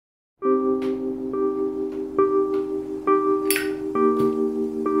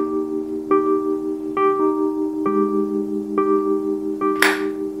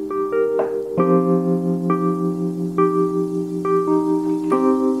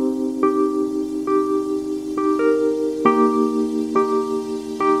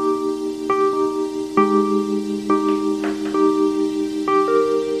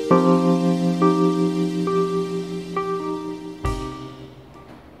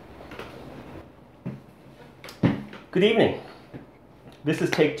Good evening. This is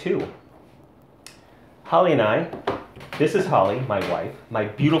take 2. Holly and I, this is Holly, my wife, my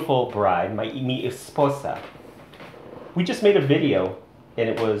beautiful bride, mi esposa. We just made a video and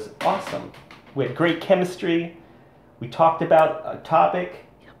it was awesome. We had great chemistry. We talked about a topic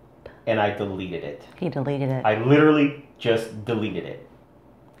and I deleted it. He deleted it. I literally just deleted it.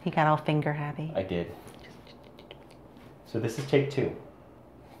 He got all finger happy. I did. So this is take 2.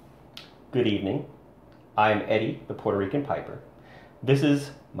 Good evening. I'm Eddie, the Puerto Rican Piper. This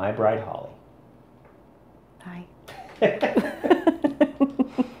is my bride, Holly. Hi.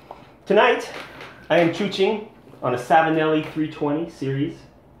 Tonight, I am chooching on a Savinelli 320 Series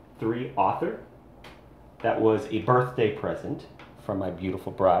 3 author. That was a birthday present from my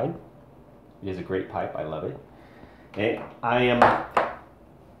beautiful bride. It is a great pipe, I love it. And I am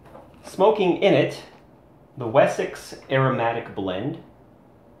smoking in it the Wessex Aromatic Blend.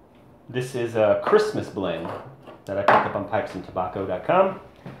 This is a Christmas blend that I picked up on pipesandtobacco.com,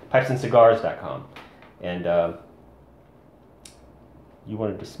 pipesandcigars.com. And you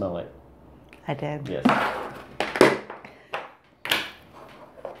wanted to smell it. I did. Yes.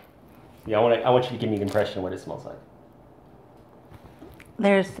 Yeah, I want you to give me an impression of what it smells like.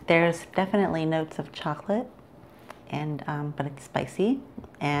 There's definitely notes of chocolate, and but it's spicy.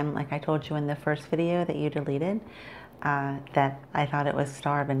 And like I told you in the first video that you deleted, that I thought it was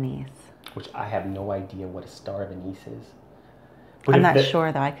star of anise. Which I have no idea what a star of anise is. But I'm not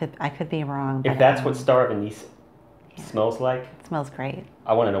sure though. I could be wrong. If that's what star of anise smells like, it smells great.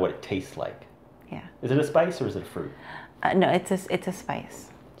 I want to know what it tastes like. Yeah. Is it a spice or is it a fruit? No, it's a spice.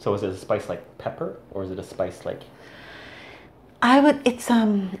 So is it a spice like pepper or is it a spice like? It's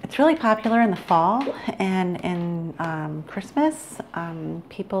really popular in the fall and in Christmas.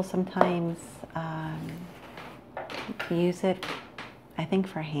 People sometimes use it, I think,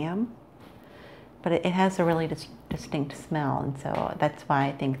 for ham. But it has a really distinct smell, and so that's why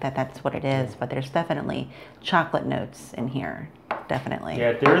I think that that's what it is. But there's definitely chocolate notes in here, definitely.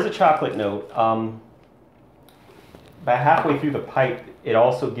 Yeah, there is a chocolate note. About halfway through the pipe, it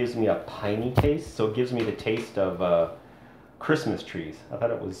also gives me a piney taste. So it gives me the taste of Christmas trees. I thought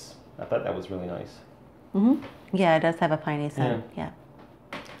that was really nice. Mhm. Yeah, it does have a piney scent. Yeah.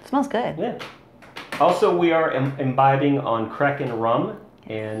 It smells good. Yeah. Also, we are imbibing on Kraken rum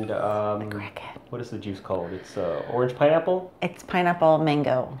and Kraken. What is the juice called? It's orange pineapple? It's pineapple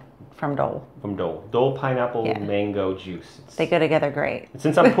mango from Dole. From Dole. Dole pineapple mango juice. They go together great. And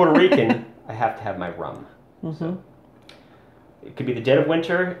since I'm Puerto Rican, I have to have my rum. Mm-hmm. So it could be the dead of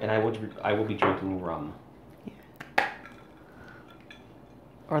winter, and I will be drinking rum. Yeah.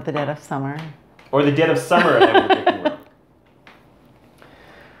 Or the dead of summer. Or the dead of summer, and I will be drinking rum.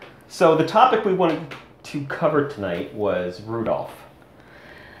 So the topic we wanted to cover tonight was Rudolph.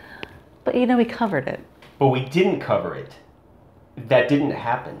 But you know, we covered it. But we didn't cover it. That didn't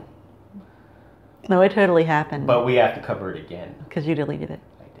happen. No, it totally happened. But we have to cover it again. Because you deleted it.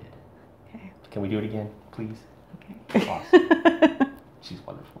 I did. Okay. Can we do it again, please? Okay. Awesome. She's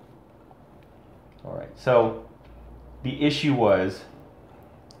wonderful. All right. So the issue was,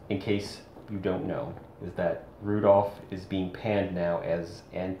 in case you don't know, is that Rudolph is being panned now as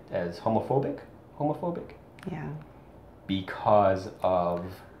homophobic. Homophobic. Yeah. Because of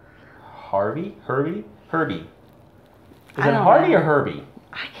Herbie? Is it don't Harvey know. or Herbie?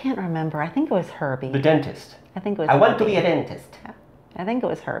 I can't remember. I think it was Herbie. The dentist. I think it was I want to Herbie. be a dentist. Yeah. I think it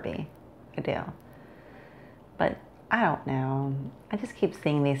was Herbie. I do. But I don't know. I just keep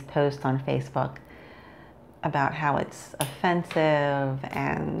seeing these posts on Facebook about how it's offensive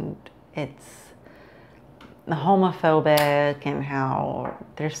and it's homophobic and how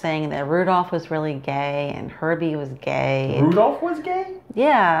they're saying that Rudolph was really gay and Herbie was gay. Rudolph was gay?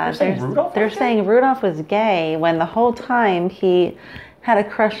 Yeah. They're saying Rudolph was gay when the whole time he had a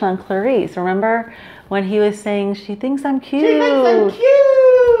crush on Clarice. Remember when he was saying, she thinks I'm cute. She thinks I'm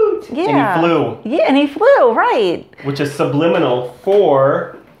cute! Yeah. And he flew. Yeah, and he flew, right. Which is subliminal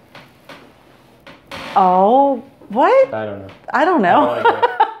for... Oh, what? I don't know. I don't know. I don't like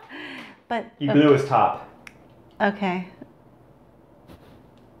But he blew his top. okay.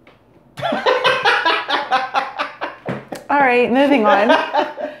 All right, moving on.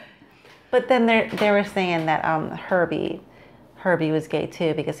 But then they were saying that Herbie was gay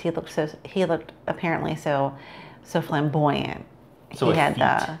too because he looked apparently so flamboyant. So he had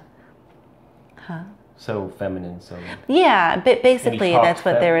the so feminine, so yeah, but basically talked that's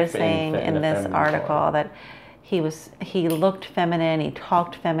what they were saying in in a this feminine article form. that he looked feminine, he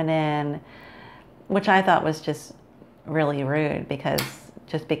talked feminine, which I thought was just really rude because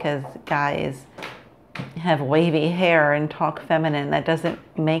guys have wavy hair and talk feminine, that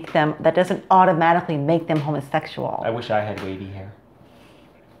doesn't automatically make them homosexual. I wish I had wavy hair.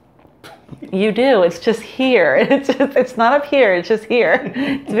 You do. It's just here. It's not up here. It's just here.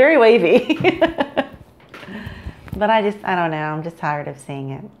 It's very wavy. But I don't know. I'm just tired of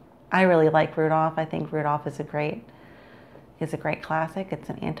seeing it. I really like Rudolph. I think Rudolph is a great classic. It's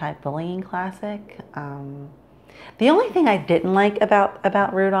an anti-bullying classic. The only thing I didn't like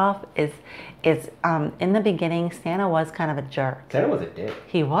about Rudolph is in the beginning, Santa was kind of a jerk. Santa was a dick.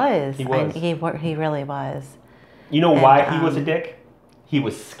 He was. He was. He really was. You know why he was a dick? He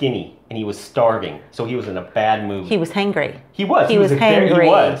was skinny and he was starving, so he was in a bad mood. He was hangry. He was. He was hangry. He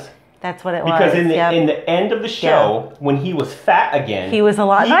was. That's what it was. Because in the end of the show, when he was fat again, he was a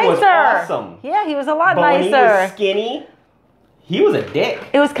lot nicer. He was awesome. Yeah, he was a lot but nicer. When he was skinny, he was a dick.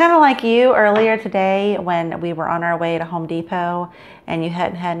 It was kind of like you earlier today when we were on our way to Home Depot and you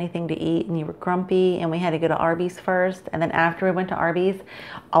hadn't had anything to eat and you were grumpy and we had to go to Arby's first, and then after we went to Arby's,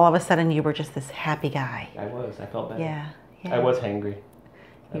 all of a sudden you were just this happy guy. I was. I felt better. Yeah. I was hangry.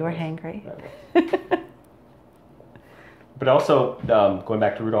 You were hangry. But also, going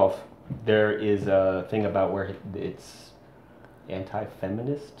back to Rudolph, there is a thing about where it's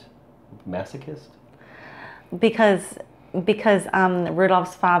anti-feminist, masochist. Because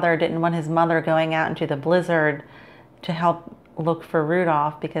Rudolph's father didn't want his mother going out into the blizzard to help look for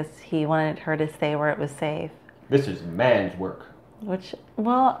Rudolph because he wanted her to stay where it was safe. This is man's work. Which,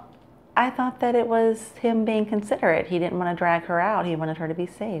 well, I thought that it was him being considerate. He didn't want to drag her out. He wanted her to be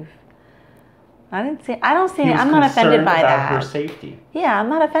safe. I'm not offended by that. Her safety. Yeah, I'm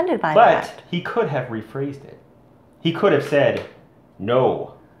not offended by that. But he could have rephrased it. He could have said,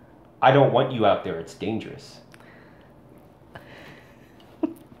 "No, I don't want you out there. It's dangerous."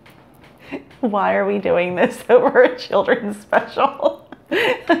 Why are we doing this over a children's special?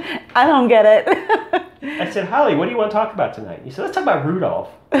 I don't get it. I said, "Holly, what do you want to talk about tonight?" You said, "Let's talk about Rudolph."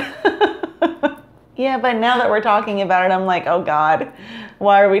 Yeah, but now that we're talking about it, I'm like, oh God,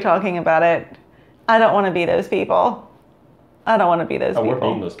 why are we talking about it? I don't want to be those people. I don't want to be those people. We're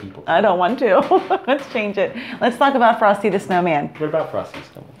being those people. I don't want to. Let's change it. Let's talk about Frosty the Snowman. What about Frosty the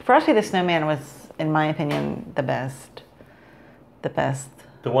Snowman? Frosty the Snowman was, in my opinion, the best. The best.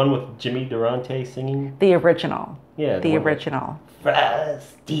 The one with Jimmy Durante singing? The original. Yeah. The original.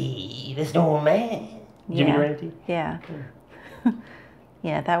 Frosty the Snowman. Jimmy Durante? Yeah.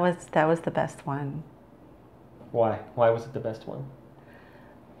 Yeah, that was the best one. Why? Why was it the best one?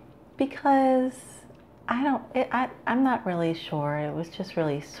 Because I'm not really sure. It was just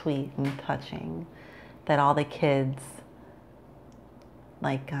really sweet and touching that all the kids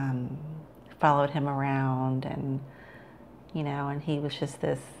followed him around, and and he was just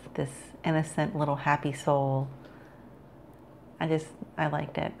this innocent little happy soul. I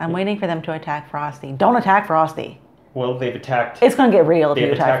liked it. I'm waiting for them to attack Frosty. Don't attack Frosty. Well, they've attacked... It's going to get real if you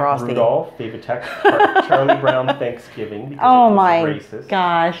attack Frosty. Rudolph. They've attacked Charlie Brown Thanksgiving. Oh my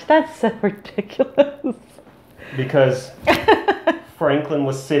gosh, that's so ridiculous. Because Franklin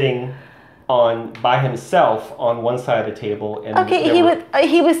was sitting by himself on one side of the table. And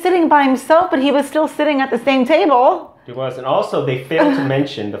he was sitting by himself, but he was still sitting at the same table. He was. And also, they failed to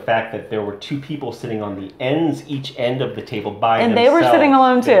mention the fact that there were two people sitting on the each end of the table by themselves. And they were sitting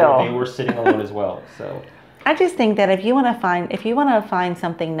alone too. They were sitting alone as well, so... I just think that if you want to find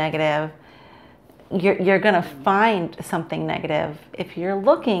something negative, you're going to find something negative. If you're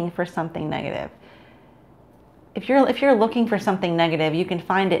looking for something negative, if you're looking for something negative, you can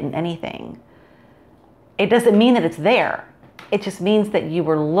find it in anything. It doesn't mean that it's there. It just means that you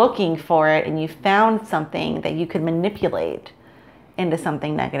were looking for it and you found something that you could manipulate into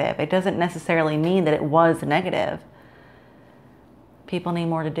something negative. It doesn't necessarily mean that it was negative. People need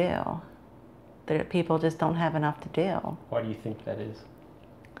more to do. People just don't have enough to do. Why do you think that is?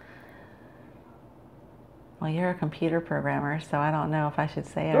 Well, you're a computer programmer, so I don't know if I should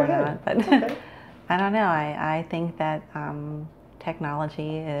say it Go or ahead. not. But okay. I don't know. I think that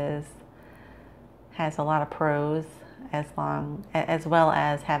technology has a lot of pros as well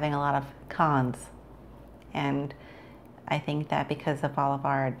as having a lot of cons. And I think that because of all of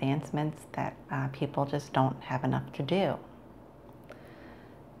our advancements that people just don't have enough to do.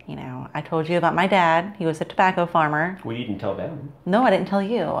 I told you about my dad. He was a tobacco farmer. Well, you didn't tell them. No, I didn't tell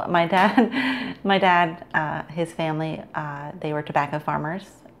you. My dad, his family, they were tobacco farmers.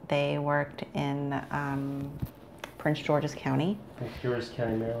 They worked in Prince George's County. Prince George's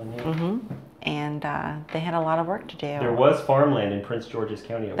County, Maryland, yeah. Mm-hmm. And they had a lot of work to do. There was farmland in Prince George's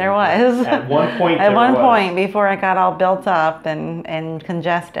County. There was. At one point, At one point, before it got all built up and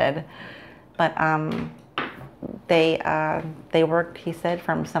congested. But they worked, he said,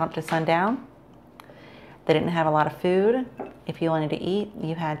 from sunup to sundown. They didn't have a lot of food. If you wanted to eat,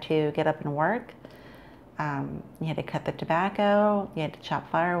 you had to get up and work. You had to cut the tobacco. You had to chop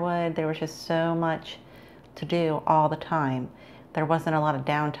firewood. There was just so much to do all the time. There wasn't a lot of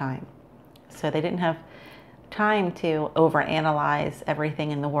downtime. So they didn't have time to overanalyze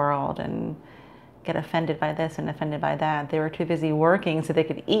everything in the world and get offended by this and offended by that. They were too busy working so they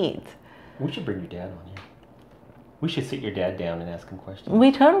could eat. We should bring your dad on here. We should sit your dad down and ask him questions.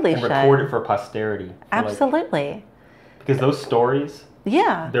 We totally should. And record it for posterity. Absolutely. Because those stories,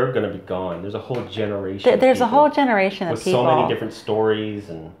 yeah, they're going to be gone. There's a whole generation. There's a whole generation of with people so many different stories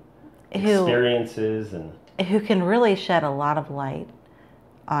and experiences and who can really shed a lot of light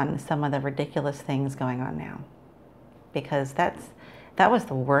on some of the ridiculous things going on now. Because that was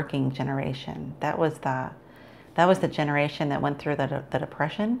the working generation. That was the generation that went through the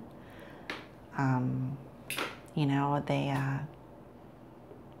Depression. You know,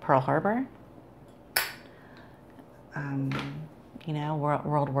 Pearl Harbor. You know,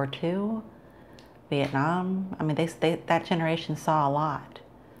 World War II, Vietnam. I mean, that generation saw a lot.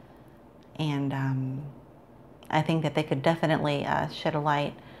 And I think that they could definitely shed a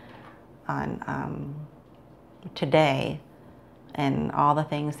light on today and all the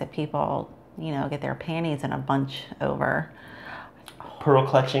things that people, you know, get their panties in a bunch over. Pearl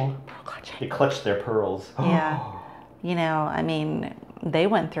clutching. They clutched their pearls. Yeah. You know, I mean, they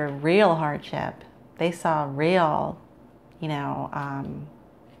went through real hardship. They saw real, you know,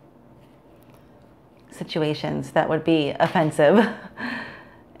 situations that would be offensive.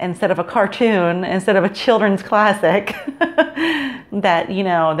 Instead of a cartoon, instead of a children's classic that, you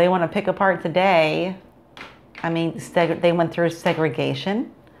know, they want to pick apart today. I mean, they went through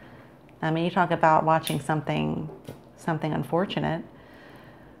segregation. I mean, you talk about watching something unfortunate,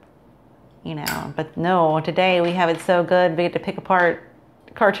 you know, but no, today we have it so good, we get to pick apart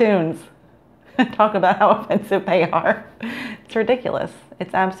cartoons and talk about how offensive they are. It's ridiculous.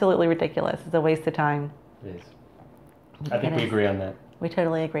 It's absolutely ridiculous. It's a waste of time. It is. I think we agree on that. We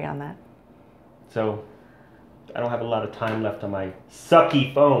totally agree on that. So, I don't have a lot of time left on my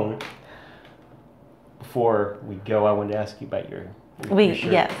sucky phone. Before we go, I wanted to ask you about your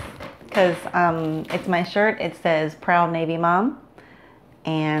shirt. Yes, because it's my shirt. It says Proud Navy Mom.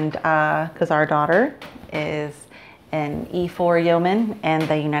 And because our daughter is an E4 yeoman in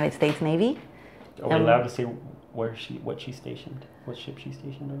the United States Navy. Are we allowed to say what she's stationed? What ship she's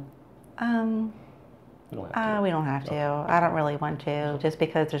stationed on? We don't have to. We don't have to. I don't really want to, just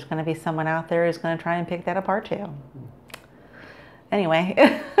because there's going to be someone out there who's going to try and pick that apart too.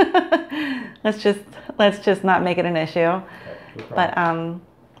 Anyway, let's just not make it an issue. Okay,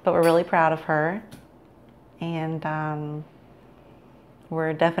 but we're really proud of her, and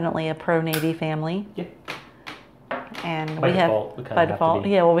we're definitely a pro Navy family. Yeah. And by default,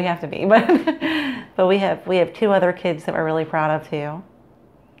 yeah, well, we have to be, but we have two other kids that we're really proud of too.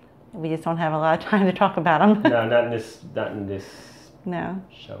 We just don't have a lot of time to talk about them. No, not in this. No.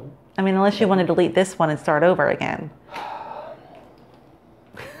 Show. I mean, unless you want to delete this one and start over again.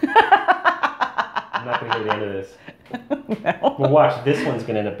 I'm not going to go to the end of this. No. Well, watch. This one's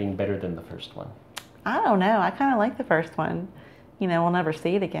going to end up being better than the first one. I don't know. I kind of like the first one. You know, we'll never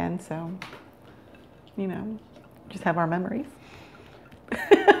see it again, so, you know, just have our memories.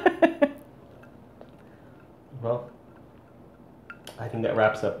 Well, I think that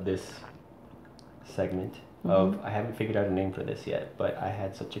wraps up this segment of, I haven't figured out a name for this yet, but I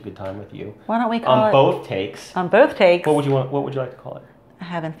had such a good time with you. Why don't we call it? On both takes. On both takes. What would you like to call it? I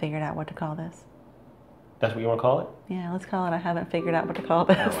haven't figured out what to call this. That's what you want to call it? Yeah, let's call it I haven't figured out what to call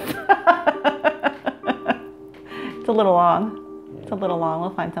this. Oh, It's a little long. Yeah. It's a little long.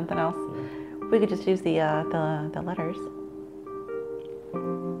 We'll find something else. Yeah. We could just use the letters. The letters?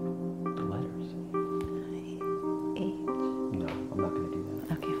 H. No, I'm not going to do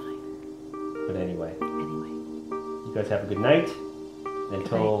that. Okay, fine. But anyway. You guys have a good night.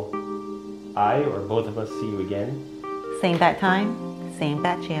 Until I or both of us see you again. Same bat time, same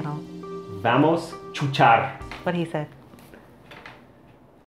bat channel. Vamos chuchar. What he said.